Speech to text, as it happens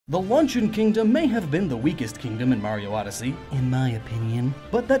The Luncheon Kingdom may have been the weakest kingdom in Mario Odyssey, in my opinion,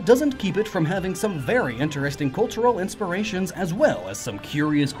 but that doesn't keep it from having some very interesting cultural inspirations as well as some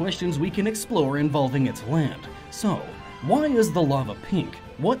curious questions we can explore involving its land. So, why is the lava pink?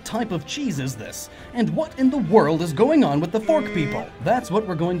 What type of cheese is this? And what in the world is going on with the fork people? That's what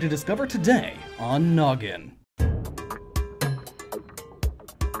we're going to discover today on Gnoggin.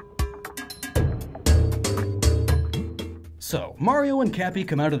 So, Mario and Cappy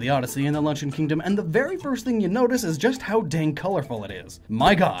come out of the Odyssey in the Luncheon Kingdom, and the very first thing you notice is just how dang colorful it is.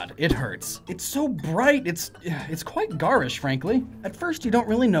 My god, it hurts. It's so bright, it's quite garish, frankly. At first, you don't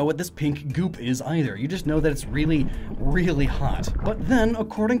really know what this pink goop is either. You just know that it's really, really hot. But then,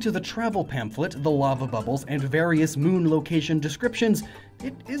 according to the travel pamphlet, the lava bubbles, and various moon location descriptions,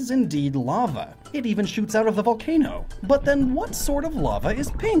 it is indeed lava. It even shoots out of the volcano. But then what sort of lava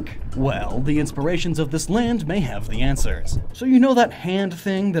is pink? Well, the inspirations of this land may have the answers. So you know that hand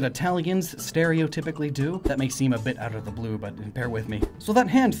thing that Italians stereotypically do? That may seem a bit out of the blue, but bear with me. So that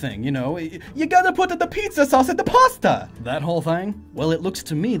hand thing, you know, you gotta put the pizza sauce in the pasta! That whole thing? Well, it looks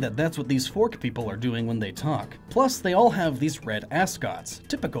to me that that's what these fork people are doing when they talk. Plus, they all have these red ascots,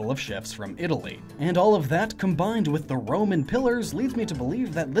 typical of chefs from Italy. And all of that combined with the Roman pillars leads me to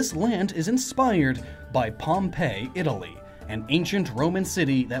believe that this land is inspired by Pompeii, Italy, an ancient Roman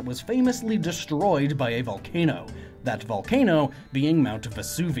city that was famously destroyed by a volcano. That volcano being Mount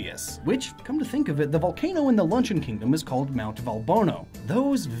Vesuvius, which, come to think of it, the volcano in the Luncheon Kingdom is called Mount Volbono.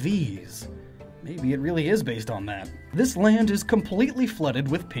 Those V's. Maybe it really is based on that. This land is completely flooded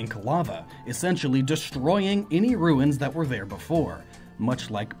with pink lava, essentially destroying any ruins that were there before, much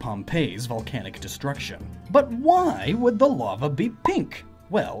like Pompeii's volcanic destruction. But why would the lava be pink?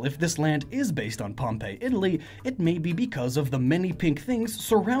 Well, if this land is based on Pompeii, Italy, it may be because of the many pink things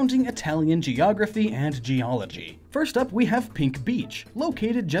surrounding Italian geography and geology. First up, we have Pink Beach.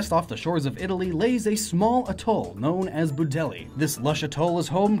 Located just off the shores of Italy lays a small atoll known as Budelli. This lush atoll is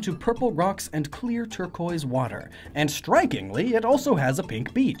home to purple rocks and clear turquoise water. And strikingly, it also has a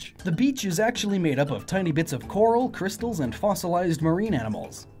pink beach. The beach is actually made up of tiny bits of coral, crystals, and fossilized marine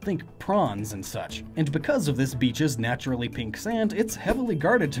animals. Think prawns and such. And because of this beach's naturally pink sand, it's heavily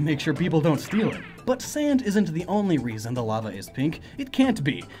guarded to make sure people don't steal it. But sand isn't the only reason the lava is pink. It can't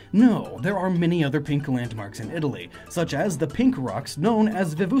be. No, there are many other pink landmarks in Italy, such as the pink rocks known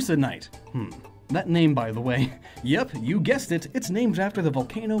as Vivusinite. That name, by the way. Yep, you guessed it, it's named after the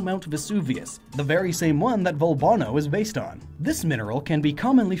volcano Mount Vesuvius, the very same one that Volbono is based on. This mineral can be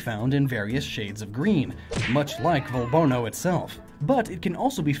commonly found in various shades of green, much like Volbono itself. But it can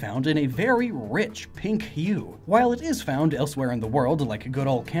also be found in a very rich pink hue. While it is found elsewhere in the world, like good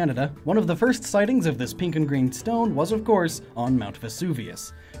old Canada, one of the first sightings of this pink and green stone was, of course, on Mount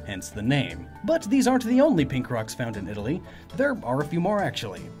Vesuvius, hence the name. But these aren't the only pink rocks found in Italy. There are a few more,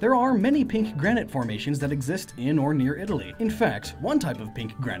 actually. There are many pink granite formations that exist in or near Italy. In fact, one type of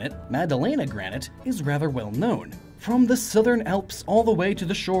pink granite, Maddalena granite, is rather well known. From the southern Alps all the way to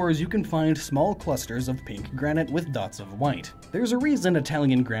the shores, you can find small clusters of pink granite with dots of white. There's a reason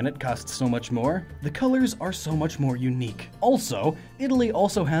Italian granite costs so much more. The colors are so much more unique. Also, Italy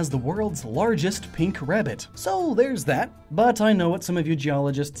also has the world's largest pink rabbit. So there's that. But I know what some of you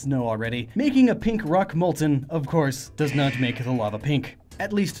geologists know already. Making a pink rock molten, of course, does not make the lava pink.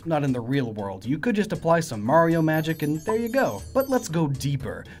 At least not in the real world. You could just apply some Mario magic and there you go. But let's go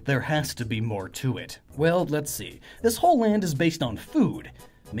deeper. There has to be more to it. Well, let's see. This whole land is based on food.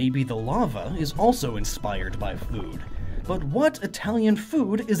 Maybe the lava is also inspired by food. But what Italian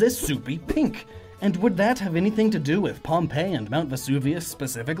food is a soupy pink? And would that have anything to do with Pompeii and Mount Vesuvius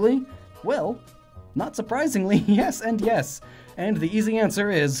specifically? Well, not surprisingly, yes and yes. And the easy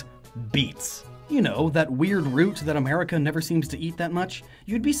answer is beets. You know, that weird root that America never seems to eat that much?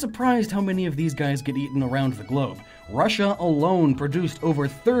 You'd be surprised how many of these guys get eaten around the globe. Russia alone produced over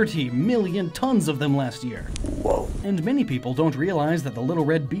 30 million tons of them last year. Whoa. And many people don't realize that the little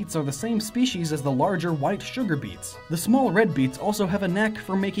red beets are the same species as the larger white sugar beets. The small red beets also have a knack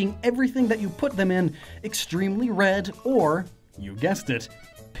for making everything that you put them in extremely red or, you guessed it,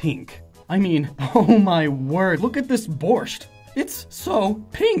 pink. I mean, oh my word, look at this borscht. It's so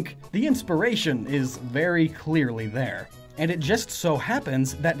pink! The inspiration is very clearly there. And it just so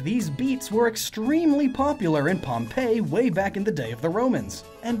happens that these beets were extremely popular in Pompeii way back in the day of the Romans.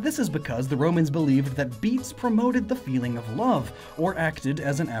 And this is because the Romans believed that beets promoted the feeling of love, or acted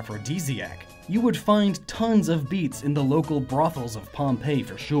as an aphrodisiac. You would find tons of beets in the local brothels of Pompeii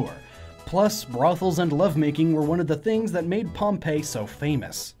for sure. Plus, brothels and lovemaking were one of the things that made Pompeii so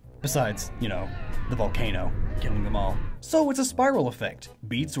famous. Besides, you know, the volcano, killing them all. So it's a spiral effect.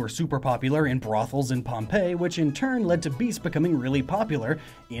 Beets were super popular in brothels in Pompeii, which in turn led to beets becoming really popular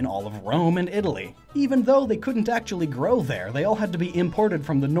in all of Rome and Italy. Even though they couldn't actually grow there, they all had to be imported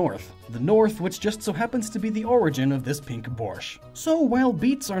from the north. The north, which just so happens to be the origin of this pink borscht. So while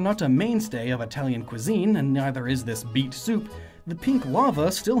beets are not a mainstay of Italian cuisine, and neither is this beet soup, the pink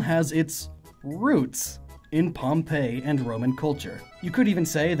lava still has its roots in Pompeii and Roman culture. You could even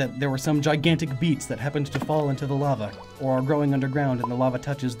say that there were some gigantic beets that happened to fall into the lava, or are growing underground and the lava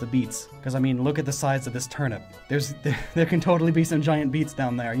touches the beets. Because I mean, look at the size of this turnip. There can totally be some giant beets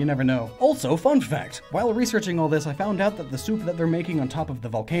down there, you never know. Also, fun fact, while researching all this, I found out that the soup that they're making on top of the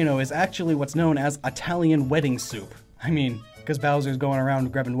volcano is actually what's known as Italian wedding soup. I mean, because Bowser's going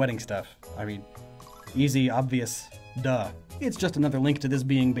around grabbing wedding stuff. I mean, easy, obvious, duh. It's just another link to this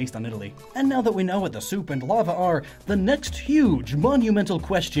being based on Italy. And now that we know what the soup and lava are, the next huge, monumental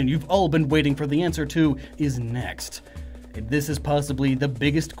question you've all been waiting for the answer to is next. And this is possibly the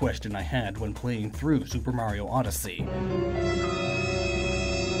biggest question I had when playing through Super Mario Odyssey.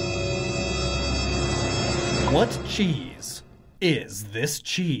 What cheese is this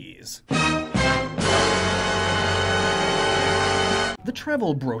cheese? The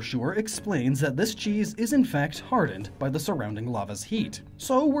travel brochure explains that this cheese is in fact hardened by the surrounding lava's heat.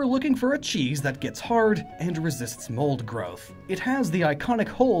 So we're looking for a cheese that gets hard and resists mold growth. It has the iconic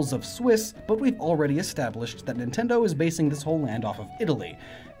holes of Swiss, but we've already established that Nintendo is basing this whole land off of Italy.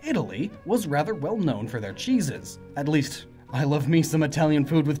 Italy was rather well known for their cheeses. At least, I love me some Italian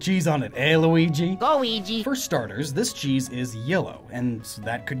food with cheese on it, eh, Luigi? Go, Luigi! For starters, this cheese is yellow, and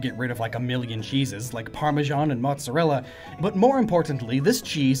that could get rid of like a million cheeses, like Parmesan and mozzarella. But more importantly, this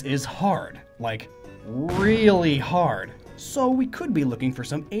cheese is hard. Like, really hard. So we could be looking for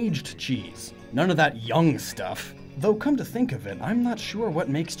some aged cheese. None of that young stuff. Though come to think of it, I'm not sure what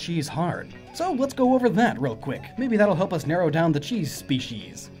makes cheese hard. So let's go over that real quick. Maybe that'll help us narrow down the cheese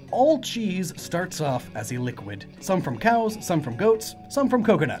species. All cheese starts off as a liquid. Some from cows, some from goats, some from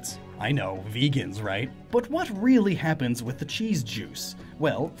coconuts. I know, vegans, right? But what really happens with the cheese juice?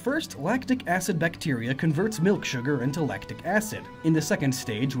 Well, first, lactic acid bacteria converts milk sugar into lactic acid. In the second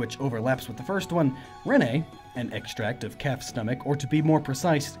stage, which overlaps with the first one, rennet, an extract of calf stomach, or to be more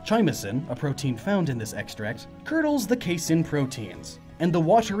precise, chymosin, a protein found in this extract, curdles the casein proteins, and the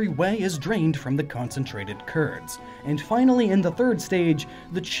watery whey is drained from the concentrated curds. And finally, in the third stage,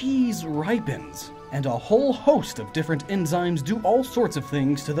 the cheese ripens, and a whole host of different enzymes do all sorts of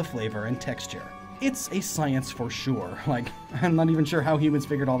things to the flavor and texture. It's a science for sure. Like, I'm not even sure how humans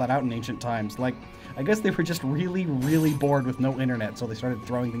figured all that out in ancient times. Like, I guess they were just really, really bored with no internet, so they started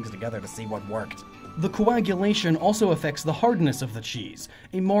throwing things together to see what worked. The coagulation also affects the hardness of the cheese.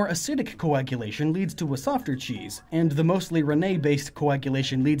 A more acidic coagulation leads to a softer cheese, and the mostly rennet-based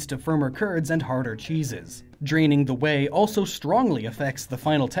coagulation leads to firmer curds and harder cheeses. Draining the whey also strongly affects the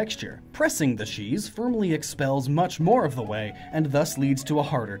final texture. Pressing the cheese firmly expels much more of the whey, and thus leads to a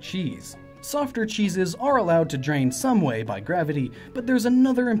harder cheese. Softer cheeses are allowed to drain some whey by gravity, but there's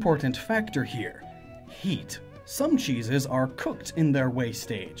another important factor here: heat. Some cheeses are cooked in their whey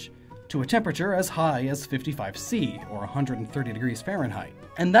stage, to a temperature as high as 55°C, or 130 degrees Fahrenheit.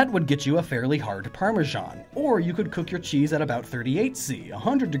 And that would get you a fairly hard Parmesan. Or you could cook your cheese at about 38°C,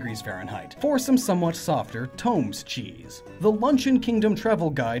 100 degrees Fahrenheit, for some somewhat softer Tomes cheese. The Luncheon Kingdom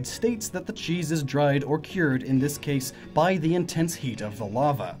travel guide states that the cheese is dried or cured, in this case, by the intense heat of the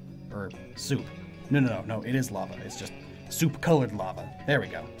lava. Or soup. No, it is lava. It's just soup-colored lava. There we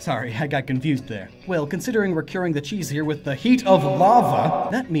go. Sorry, I got confused there. Well, considering we're curing the cheese here with the heat of lava,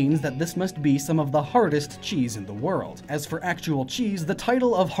 that means that this must be some of the hardest cheese in the world. As for actual cheese, the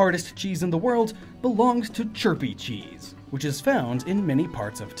title of hardest cheese in the world belongs to chirpy cheese, which is found in many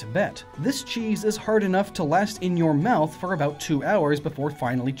parts of Tibet. This cheese is hard enough to last in your mouth for about 2 hours before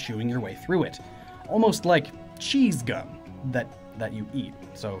finally chewing your way through it. Almost like cheese gum that you eat.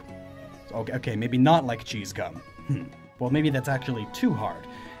 So, okay, maybe not like cheese gum. Well, maybe that's actually too hard.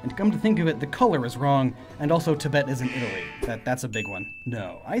 And come to think of it, the color is wrong, and also Tibet isn't Italy. That's a big one.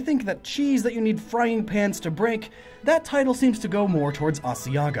 No, I think that cheese that you need frying pans to break, that title seems to go more towards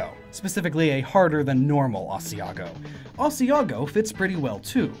Asiago. Specifically, a harder than normal Asiago. Asiago fits pretty well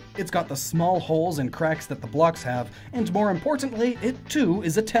too. It's got the small holes and cracks that the blocks have, and more importantly, it too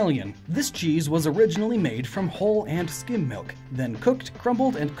is Italian. This cheese was originally made from whole and skim milk, then cooked,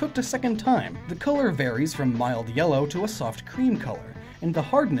 crumbled, and cooked a second time. The color varies from mild yellow to a soft cream color, and the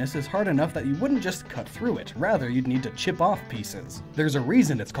hardness is hard enough that you wouldn't just cut through it, rather you'd need to chip off pieces. There's a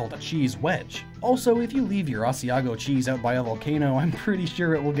reason it's called a cheese wedge. Also, if you leave your Asiago cheese out by a volcano, I'm pretty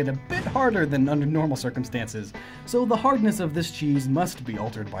sure it will get a bit harder than under normal circumstances, so the hardness of this cheese must be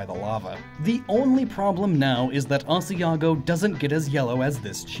altered by the lava. The only problem now is that Asiago doesn't get as yellow as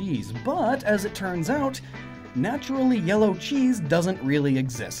this cheese, but as it turns out, naturally yellow cheese doesn't really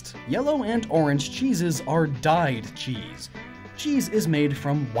exist. Yellow and orange cheeses are dyed cheese. Cheese is made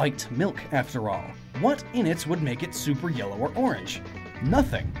from white milk, after all. What in it would make it super yellow or orange?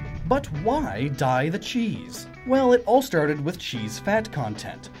 Nothing. But why dye the cheese? Well, it all started with cheese fat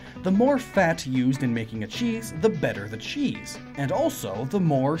content. The more fat used in making a cheese, the better the cheese. And also, the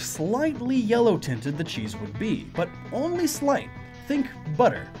more slightly yellow tinted the cheese would be. But only slight. Think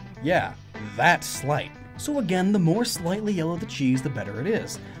butter. Yeah, that slight. So again, the more slightly yellow the cheese, the better it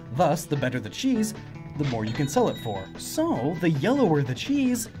is. Thus, the better the cheese, the more you can sell it for. So, the yellower the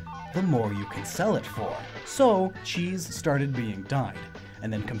cheese, the more you can sell it for. So, cheese started being dyed.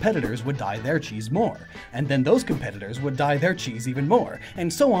 And then competitors would dye their cheese more. And then those competitors would dye their cheese even more.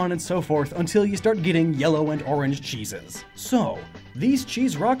 And so on and so forth until you start getting yellow and orange cheeses. So, these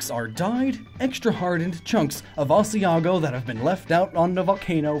cheese rocks are dyed, extra hardened chunks of Asiago that have been left out on the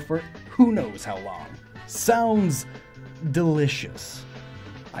volcano for who knows how long. Sounds delicious,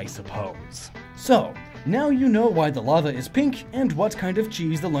 I suppose. So, now you know why the lava is pink and what kind of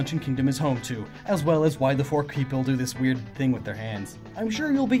cheese the Luncheon Kingdom is home to, as well as why the 4 people do this weird thing with their hands. I'm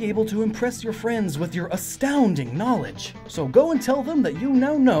sure you'll be able to impress your friends with your astounding knowledge. So go and tell them that you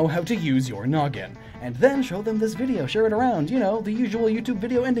now know how to use your noggin. And then show them this video, share it around, you know, the usual YouTube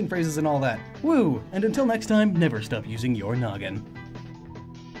video ending phrases and all that. Woo! And until next time, never stop using your noggin.